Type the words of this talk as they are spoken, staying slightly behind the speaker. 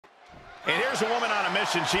And here's a woman on a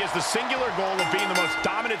mission. She has the singular goal of being the most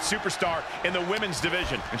dominant superstar in the women's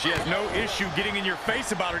division. And she has no issue getting in your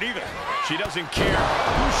face about it either. She doesn't care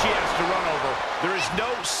who she has to run over. There is no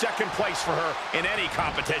second place for her in any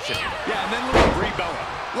competition. Yeah, and then look at Brie Bella.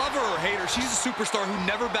 Love her or hate her, she's a superstar who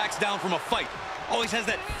never backs down from a fight. Always has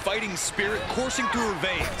that fighting spirit coursing through her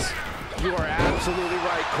veins. You are absolutely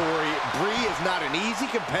right, Corey. Brie is not an easy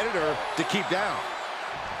competitor to keep down.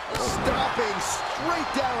 Stomping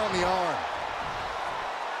straight down on the arm.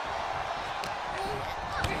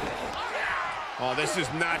 Oh, this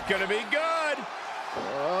is not going to be good.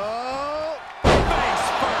 Oh. Face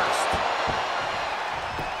first.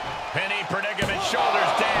 Penny predicament,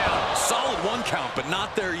 shoulders down. Solid 1 count, but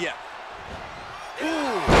not there yet.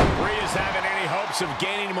 Ooh. Brie is having any hopes of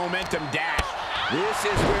gaining momentum dash. This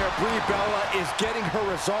is where Brie Bella is getting her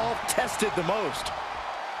resolve tested the most.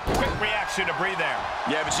 Quick reaction to Brie there.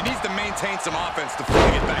 Yeah, but she needs to maintain some offense to fully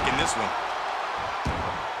get back in this one.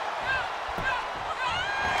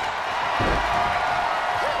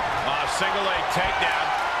 Single leg takedown.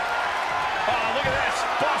 Oh, look at this.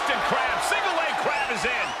 Boston Crab. Single leg crab is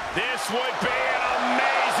in. This would be an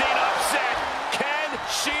amazing upset. Can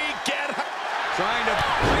she get her? Trying to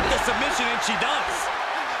break the submission, and she does.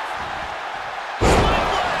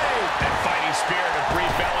 That fighting spirit of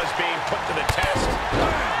Brie Bella is being put to the test.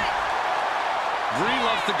 Brie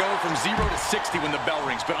loves to go from 0 to 60 when the bell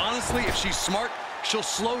rings, but honestly, if she's smart, she'll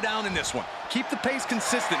slow down in this one. Keep the pace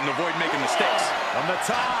consistent and avoid making mistakes. From the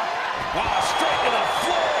top. Oh, straight to the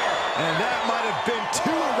floor. And that might have been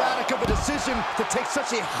too erratic of a decision to take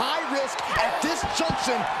such a high risk at this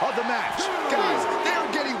junction of the match. Guys, they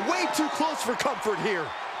are getting way too close for comfort here.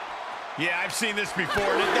 Yeah, I've seen this before,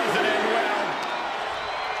 and it doesn't end well.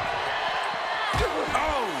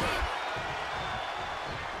 Oh!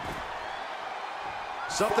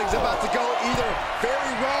 Something's about to go either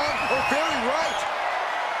very wrong or very right.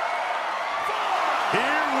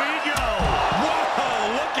 Here we go.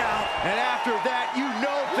 Whoa, look out. And after that, you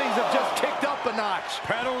know things have just kicked up a notch.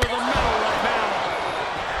 Pedal to the metal right now.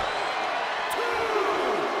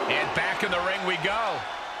 And back in the ring we go.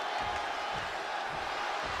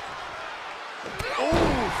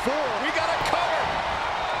 Ooh, 4. We got a cover.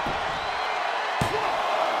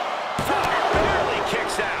 Barely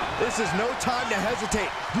kicks out. This is no time to hesitate.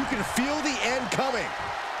 You can feel the end coming.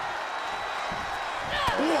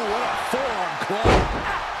 Ooh, what a forearm club.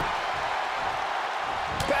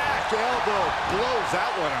 Back elbow blows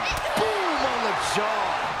that one up. Boom on the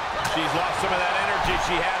jaw. She's lost some of that energy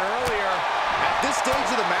she had earlier. At this stage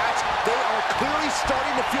of the match, they are clearly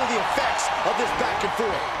starting to feel the effects of this back and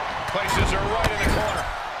forth. Places her right in the corner.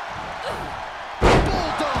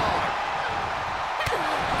 Bulldog!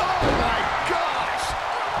 Oh my gosh!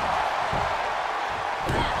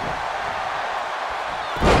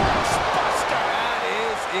 Buster! That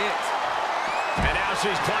is it. And now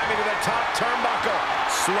she's climbing to the top turnbuckle.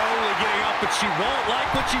 Slowly getting up, but she won't like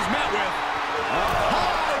what she's met with.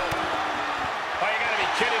 Oh, you gotta be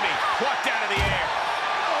kidding me. Plucked out of the air.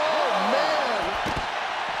 Oh, man.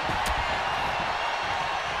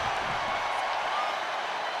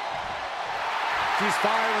 She's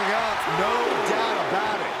firing up, no doubt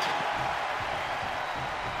about it.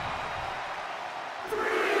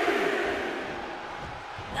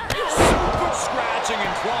 Super scratching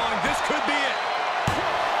and clawing. This could be it.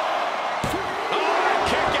 Oh,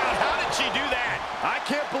 kick out. How did she do that? I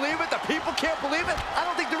can't believe it. The people can't believe it. I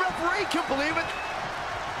don't think the referee can believe it.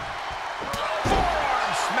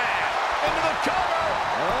 Forearm smash. Into the cover.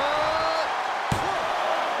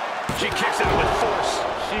 She kicks out with force.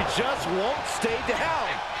 She just won't stay down.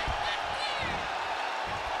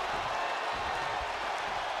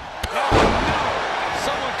 Oh, no.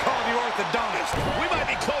 Someone call the orthodontist. We might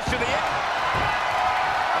be close to the end.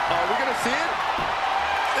 Are we going to see it?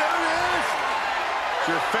 There it is. It's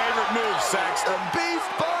your favorite move, Saxton. A beast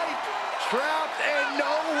bite. Trapped and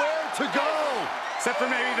nowhere to go. Except for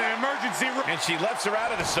maybe the emergency room. And she lets her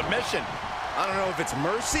out of the submission. I don't know if it's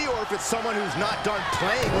mercy or if it's someone who's not done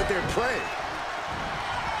playing with their prey.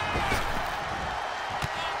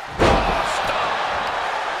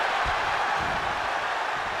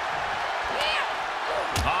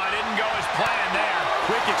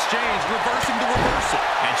 Quick exchange, reversing the reversal.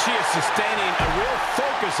 And she is sustaining a real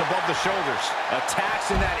focus above the shoulders.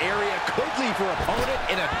 Attacks in that area could leave her opponent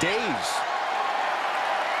in a daze.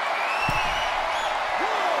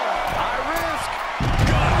 High risk.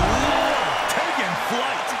 Good Lord, taking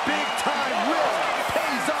flight. Big time risk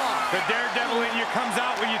pays off. The daredevil in you comes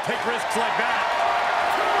out when you take risks like that.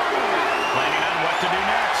 Planning on what to do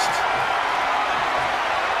next.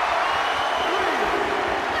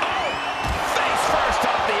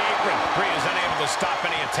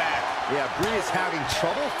 attack. Yeah, BRIE is having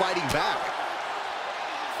trouble fighting back.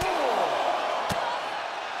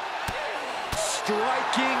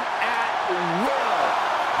 Striking at will.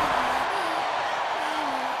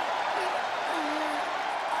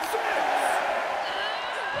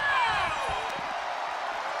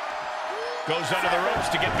 Goes under the ropes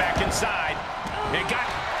to get back inside. It got...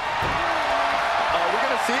 Oh, we're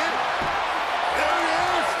going to see it? There it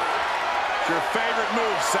is! It's your favorite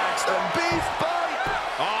move, Saxton. Beast bite!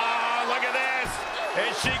 Oh, look at this!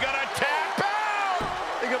 Is she going to tap out?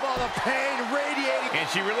 Think of all the pain radiating. And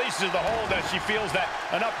she releases the hold as she feels that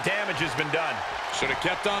enough damage has been done. Should have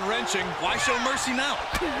kept on wrenching. Why show mercy now?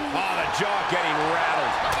 Oh, the jaw getting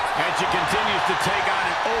rattled. And she continues to take on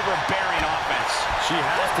an overbearing offense. She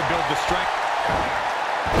has to build the strength.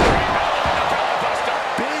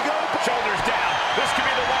 Big open. Shoulders down. This could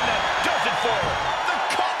be the one that does it for her. The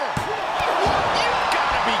cover. You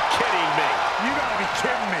gotta be kidding me. You gotta be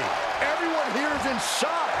kidding me. Everyone here is in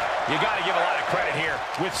shock. You gotta give a lot of credit here,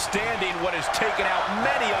 withstanding what has taken out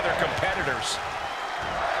many other competitors.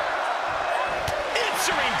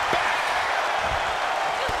 Answering back.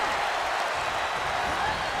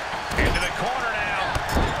 Into the corner now.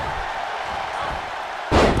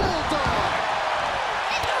 Bulldog.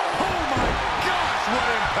 Oh my gosh, what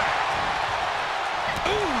impact.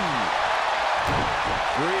 Ooh.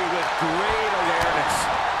 BRIE with great awareness.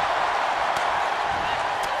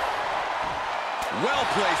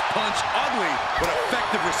 Well-placed punch, ugly, but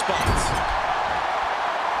effective response.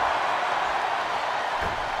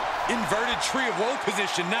 Inverted tree of woe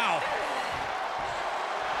position now.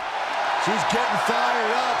 She's getting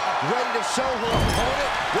fired up, ready to show her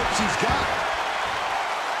opponent what she's got.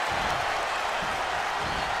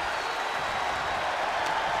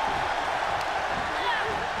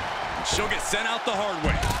 She'll get sent out the hard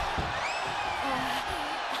way.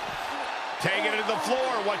 Taking it to the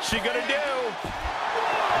floor. What's she gonna do?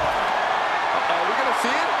 Are we gonna see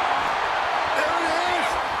it? There it is!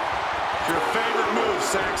 It's your favorite move,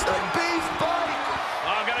 Saxton. Beast bite!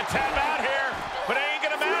 I'm gonna tap out here, but it ain't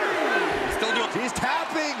gonna matter. Still doing. She's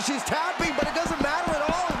tapping, but it doesn't matter at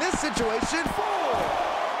all in this situation.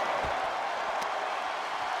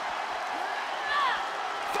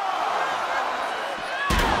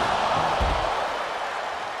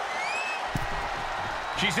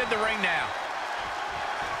 She's in the ring now.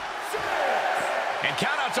 And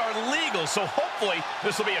countouts are legal, so hopefully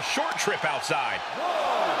this will be a short trip outside.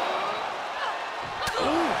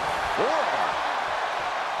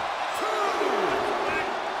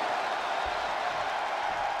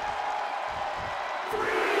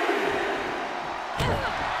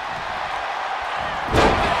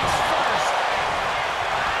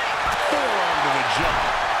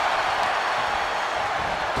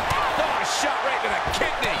 Shot right to the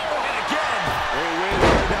kidney. And again. Hey, way to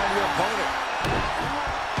wear down your opponent.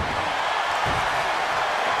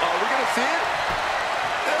 Are we going to see it?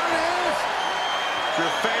 There it is. It's your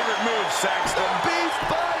favorite move, Saxton. Beast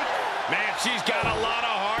bite. Man, she's got a lot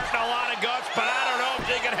of heart and a lot of guts, but I don't know if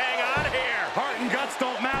she can hang on here. Heart and guts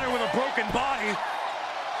don't matter with a broken body.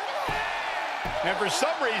 And for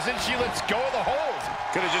some reason, she lets go of the hold.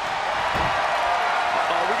 Could have just...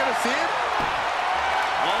 Are we going to see it?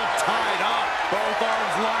 All tied up. Both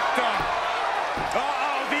arms locked up.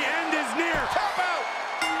 Uh-oh, the end is near. Tap out.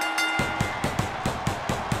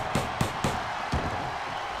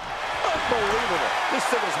 Unbelievable. This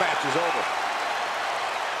singles match is over.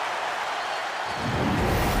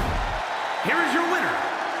 Here is your winner.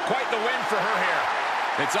 Quite the win for her here.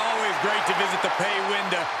 It's always great to visit the pay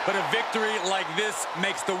window, but a victory like this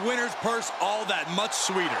makes the winner's purse all that much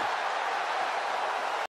sweeter.